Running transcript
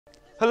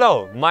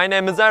Hello, my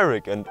name is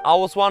Eric and I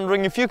was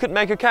wondering if you could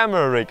make a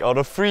camera rig out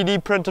of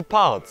 3D printed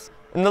parts.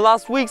 In the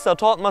last weeks I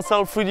taught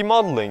myself 3D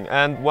modeling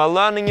and while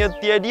learning it,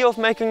 the idea of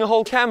making a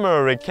whole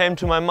camera rig came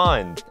to my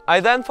mind.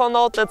 I then found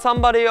out that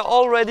somebody I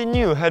already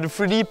knew had a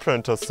 3D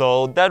printer,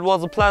 so that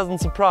was a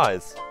pleasant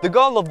surprise. The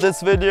goal of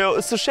this video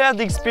is to share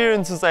the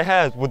experiences I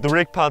had with the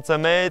rig parts I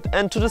made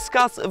and to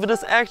discuss if it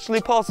is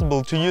actually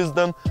possible to use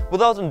them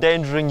without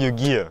endangering your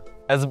gear.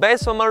 As a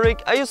base for my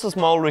rig, I use a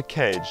Smallrig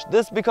cage.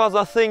 This because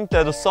I think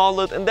that a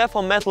solid and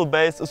therefore metal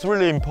base is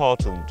really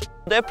important.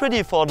 They're pretty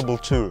affordable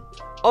too.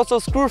 Also,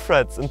 screw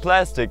threads in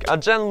plastic are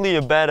generally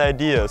a bad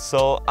idea,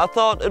 so I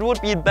thought it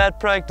would be a bad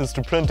practice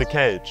to print a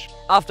cage.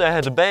 After I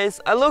had a base,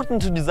 I looked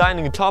into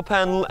designing a top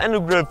handle and a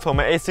grip for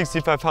my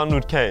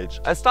A6500 cage.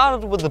 I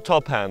started with the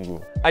top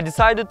handle. I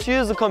decided to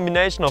use a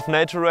combination of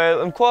nature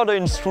rail and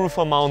 1/4" screw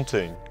for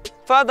mounting.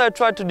 Further, I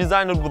tried to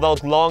design it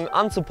without long,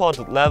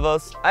 unsupported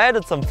levers. I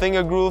added some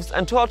finger grooves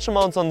and torture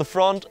mounts on the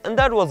front, and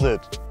that was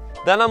it.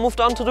 Then I moved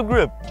on to the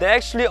grip. There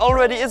actually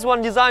already is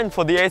one designed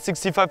for the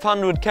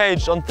A6500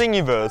 cage on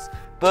Thingiverse,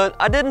 but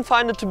I didn't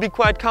find it to be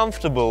quite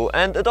comfortable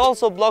and it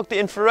also blocked the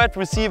infrared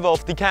receiver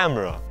of the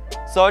camera.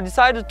 So I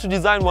decided to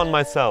design one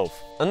myself.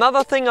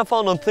 Another thing I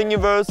found on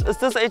Thingiverse is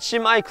this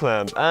HDMI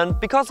clamp, and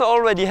because I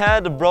already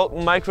had a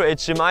broken micro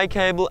HDMI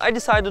cable, I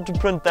decided to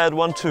print that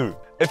one too.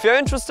 If you're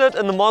interested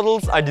in the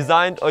models I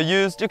designed or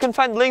used, you can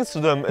find links to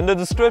them in the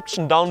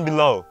description down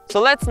below. So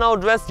let's now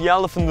address the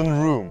elephant in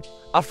the room.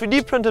 Are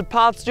 3D printed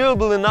parts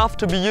durable enough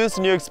to be used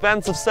in your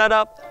expensive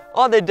setup,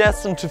 or are they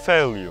destined to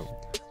fail you?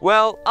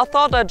 Well, I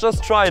thought I'd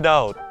just try it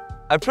out.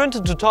 I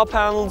printed two top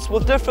handles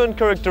with different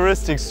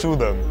characteristics to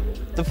them.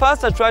 The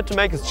first I tried to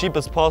make as cheap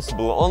as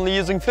possible, only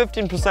using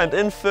 15%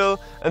 infill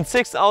and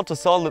 6 outer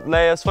solid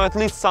layers for at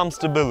least some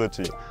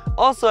stability.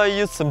 Also I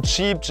used some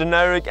cheap,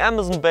 generic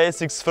Amazon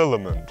Basics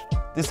filament.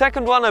 The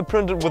second one I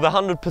printed with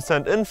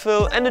 100%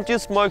 infill and it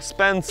used more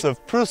expensive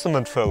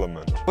Prusament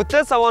filament. With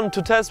this I wanted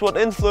to test what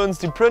influence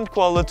the print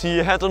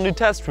quality had on the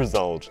test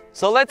result.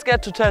 So let's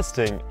get to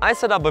testing. I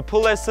set up a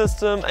pulley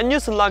system and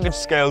used a luggage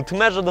scale to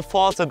measure the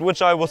force at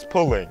which I was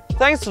pulling.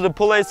 Thanks to the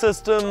pulley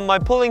system, my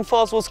pulling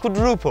force was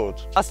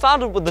quadrupled. I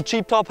started with the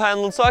cheap top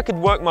handle so I could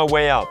work my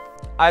way up.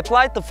 I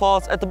applied the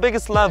force at the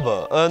biggest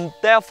lever and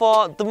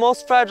therefore the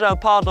most fragile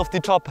part of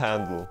the top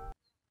handle.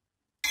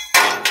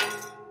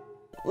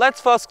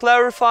 Let's first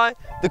clarify,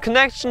 the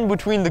connection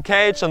between the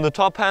cage and the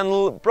top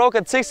handle broke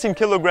at 16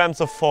 kilograms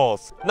of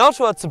force. Now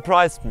to what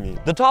surprised me.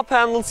 The top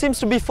handle seems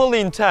to be fully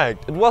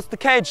intact, it was the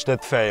cage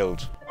that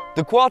failed.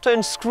 The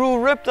 1/4" screw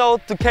ripped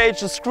out the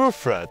cage's screw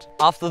thread.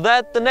 After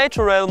that, the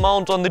nature rail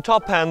mount on the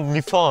top handle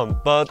deformed,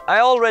 but I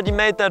already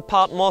made that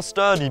part more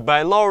sturdy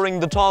by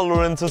lowering the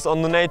tolerances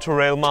on the nature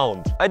rail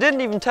mount. I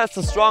didn't even test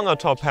a stronger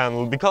top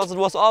handle because it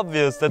was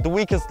obvious that the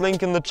weakest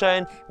link in the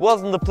chain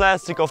wasn't the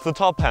plastic of the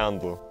top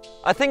handle.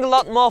 I think a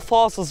lot more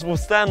force is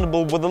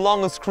withstandable with a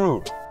longer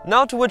screw.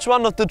 Now to which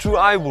one of the two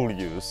I will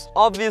use.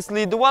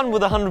 Obviously the one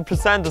with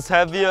 100% is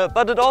heavier,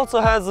 but it also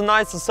has a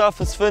nicer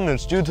surface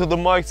finish due to the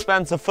more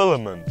expensive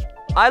filament.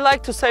 I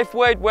like to save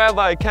weight wherever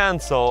I can,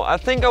 so I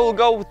think I will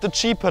go with the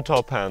cheaper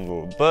top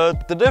handle.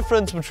 But the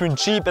difference between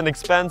cheap and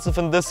expensive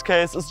in this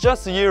case is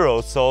just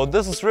 €1, so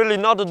this is really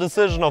not a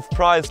decision of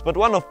price but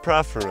one of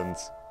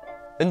preference.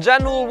 In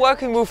general,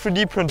 working with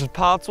 3D printed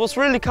parts was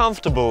really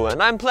comfortable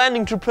and I'm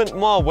planning to print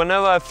more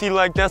whenever I feel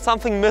like there's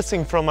something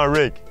missing from my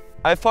rig.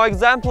 I, for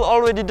example,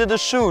 already did a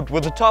shoot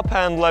with the top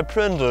handle I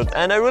printed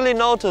and I really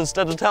noticed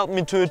that it helped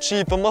me to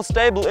achieve a more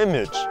stable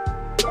image.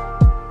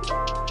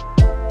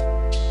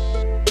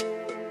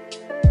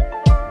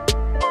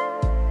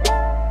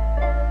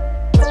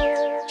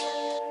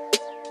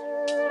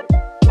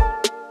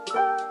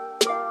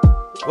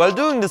 While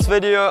doing this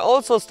video I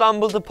also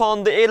stumbled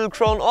upon the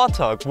Edelkrone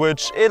Ortag,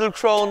 which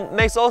Edelkrone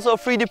makes also a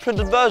 3D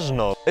printed version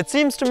of. It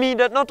seems to me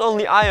that not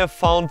only I have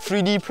found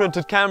 3D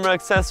printed camera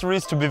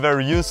accessories to be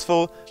very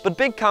useful, but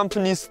big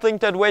companies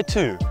think that way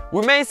too.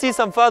 We may see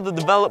some further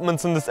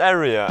developments in this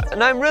area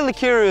and I'm really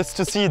curious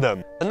to see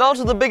them. And now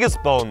to the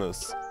biggest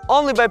bonus.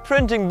 Only by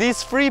printing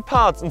these 3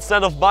 parts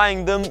instead of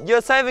buying them,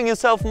 you're saving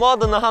yourself more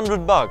than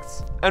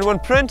 $100. And when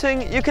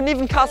printing, you can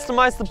even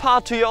customize the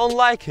part to your own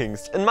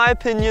likings. In my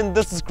opinion,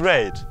 this is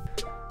great.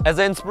 As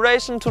an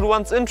inspiration to the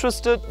ones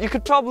interested, you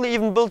could probably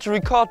even build a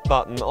record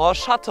button or a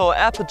shutter or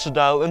aperture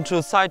dial into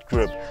a side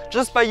grip,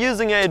 just by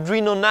using an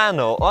Arduino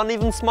Nano or an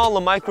even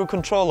smaller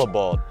microcontroller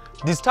board.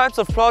 These types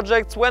of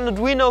projects, when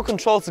Arduino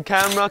controls the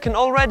camera, can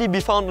already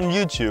be found on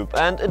YouTube,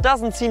 and it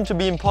doesn't seem to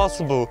be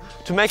impossible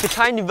to make a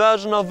tiny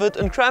version of it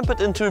and cramp it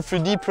into a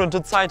 3D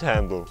printed side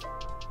handle.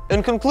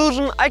 In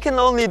conclusion, I can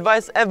only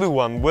advise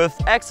everyone with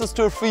access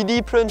to a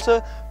 3D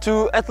printer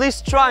to at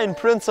least try and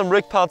print some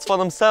rig parts for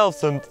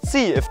themselves and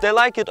see if they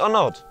like it or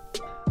not.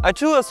 I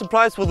too was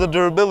surprised with the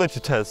durability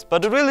test,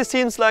 but it really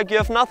seems like you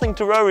have nothing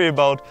to worry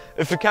about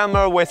if your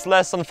camera weighs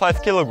less than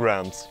 5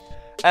 kilograms.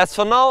 As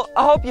for now,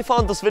 I hope you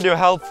found this video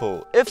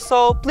helpful. If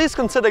so, please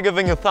consider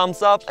giving a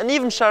thumbs up and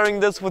even sharing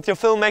this with your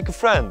filmmaker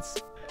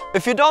friends.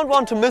 If you don't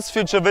want to miss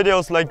future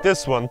videos like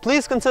this one,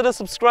 please consider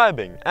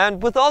subscribing.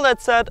 And with all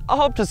that said, I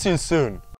hope to see you soon.